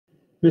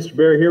Mr.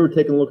 Barry here. We're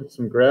taking a look at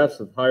some graphs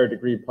of higher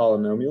degree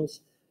polynomials,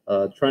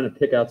 trying to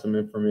pick out some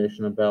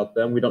information about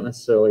them. We don't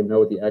necessarily know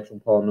what the actual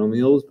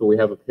polynomial is, but we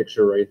have a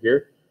picture right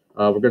here.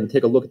 We're going to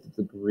take a look at the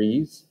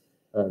degrees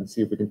and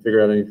see if we can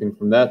figure out anything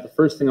from that. The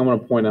first thing I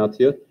want to point out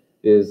to you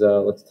is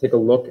let's take a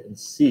look and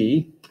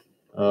see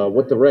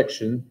what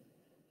direction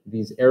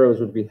these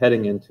arrows would be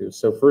heading into.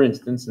 So for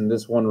instance, in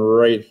this one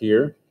right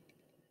here,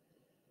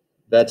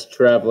 that's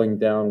traveling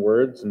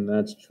downwards and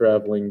that's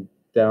traveling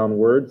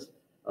downwards.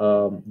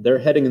 They're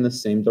heading in the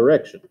same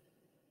direction.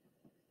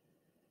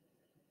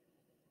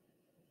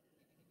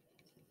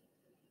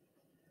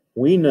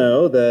 We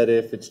know that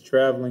if it's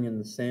traveling in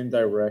the same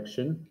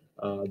direction,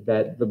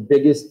 that the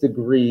biggest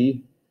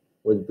degree,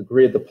 or the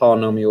degree of the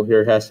polynomial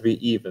here, has to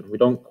be even. We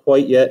don't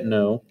quite yet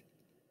know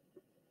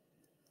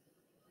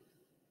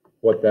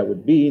what that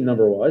would be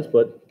number-wise,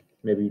 but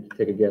maybe you can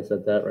take a guess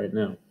at that right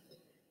now.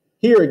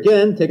 Here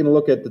again, taking a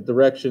look at the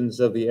directions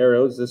of the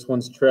arrows, this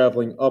one's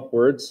traveling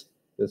upwards.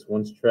 This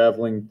one's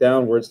traveling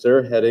downwards.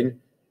 They're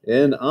heading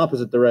in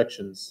opposite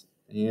directions.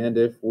 And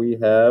if we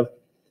have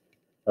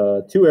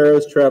two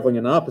arrows traveling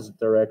in opposite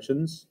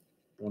directions,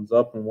 one's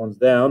up and one's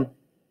down,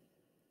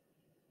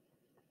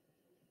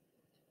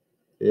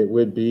 it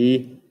would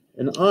be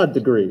an odd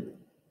degree.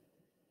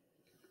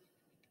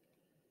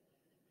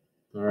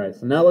 All right,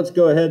 so now let's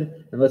go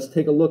ahead and let's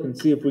take a look and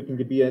see if we can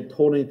be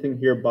told anything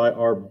here by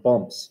our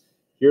bumps.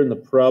 Here in the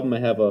problem, I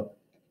have a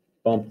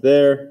bump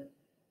there,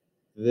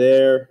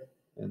 there,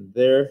 and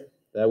there.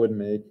 That would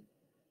make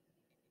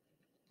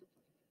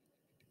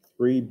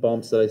 3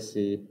 bumps that I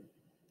see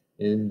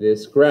in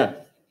this graph.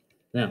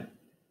 Now,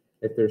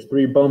 if there's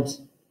 3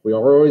 bumps, we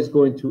are always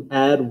going to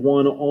add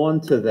 1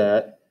 onto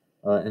that.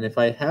 And if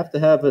I have to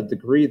have a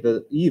degree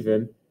that's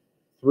even,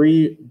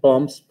 3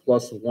 bumps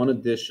plus 1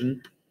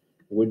 addition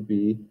would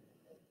be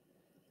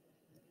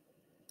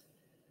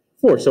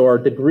 4. So our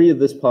degree of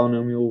this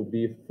polynomial would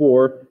be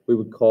 4. We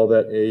would call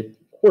that a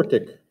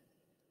quartic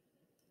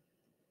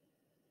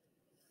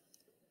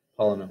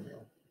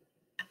polynomial.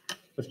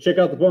 Let's check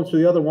out the bumps for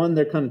the other one.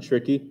 They're kind of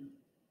tricky.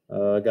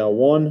 I got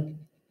 1,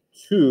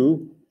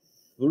 2,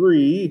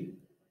 3,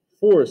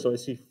 4. So I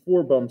see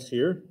 4 bumps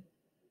here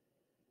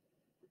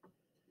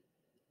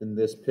in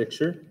this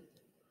picture.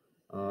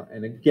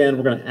 And again,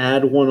 we're going to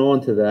add 1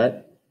 onto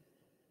that,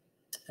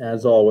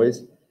 as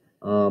always.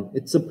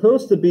 It's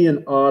supposed to be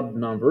an odd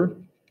number.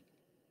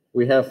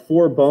 We have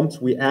 4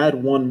 bumps. We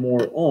add 1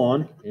 more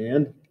on,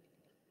 and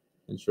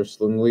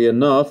interestingly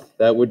enough,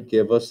 that would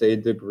give us a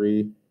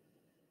degree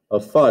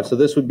of 5. So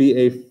this would be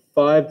a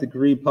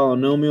 5-degree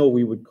polynomial.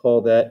 We would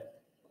call that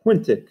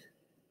quintic.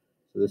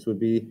 So this would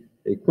be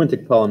a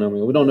quintic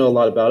polynomial. We don't know a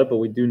lot about it, but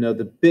we do know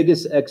the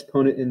biggest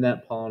exponent in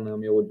that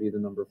polynomial would be the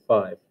number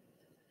 5.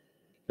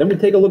 Then we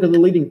take a look at the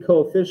leading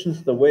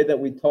coefficients. The way that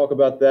we talk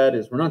about that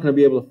is we're not going to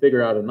be able to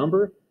figure out a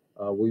number.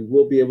 We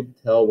will be able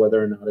to tell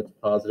whether or not it's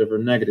positive or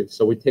negative.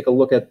 So we take a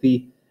look at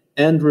the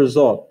end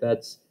result.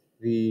 That's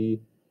the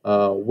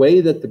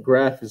way that the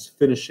graph is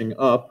finishing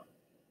up.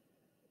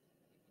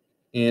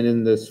 And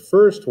in this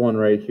first one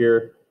right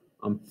here,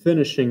 I'm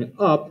finishing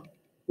up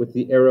with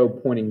the arrow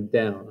pointing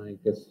down. I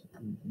guess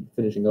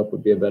finishing up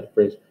would be a better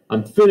phrase.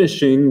 I'm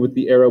finishing with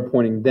the arrow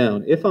pointing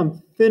down. If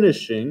I'm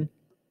finishing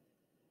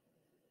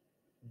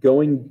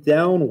going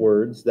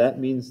downwards, that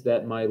means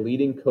that my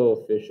leading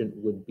coefficient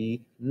would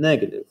be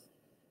negative.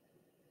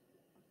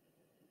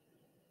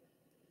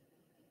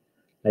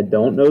 I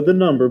don't know the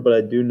number, but I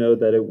do know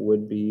that it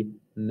would be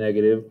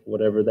negative,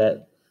 whatever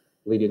that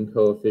leading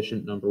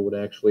coefficient number would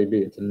actually be.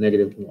 It's a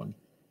negative 1.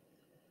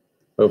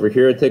 Over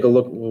here, take a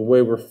look at the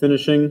way we're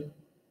finishing.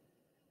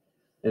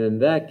 And in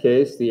that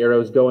case, the arrow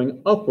is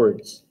going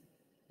upwards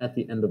at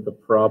the end of the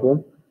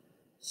problem.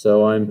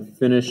 So I'm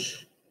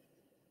finished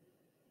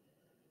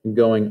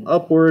going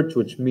upwards,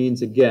 which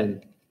means,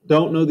 again,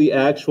 don't know the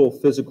actual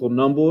physical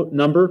number,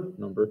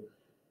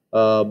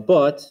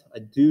 but I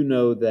do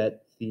know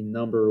that the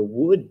number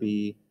would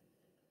be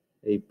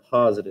a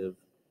positive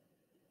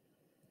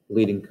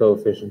leading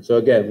coefficient. So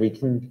again, we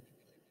can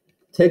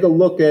take a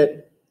look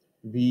at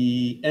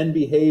the end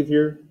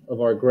behavior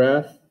of our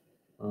graph.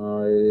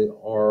 Are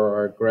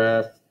our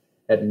graph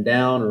heading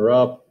down or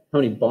up? How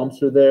many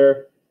bumps are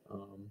there?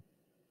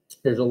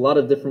 There's a lot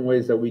of different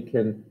ways that we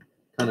can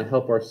kind of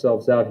help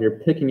ourselves out here,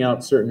 picking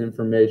out certain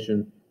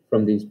information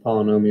from these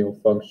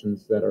polynomial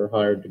functions that are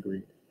higher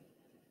degree.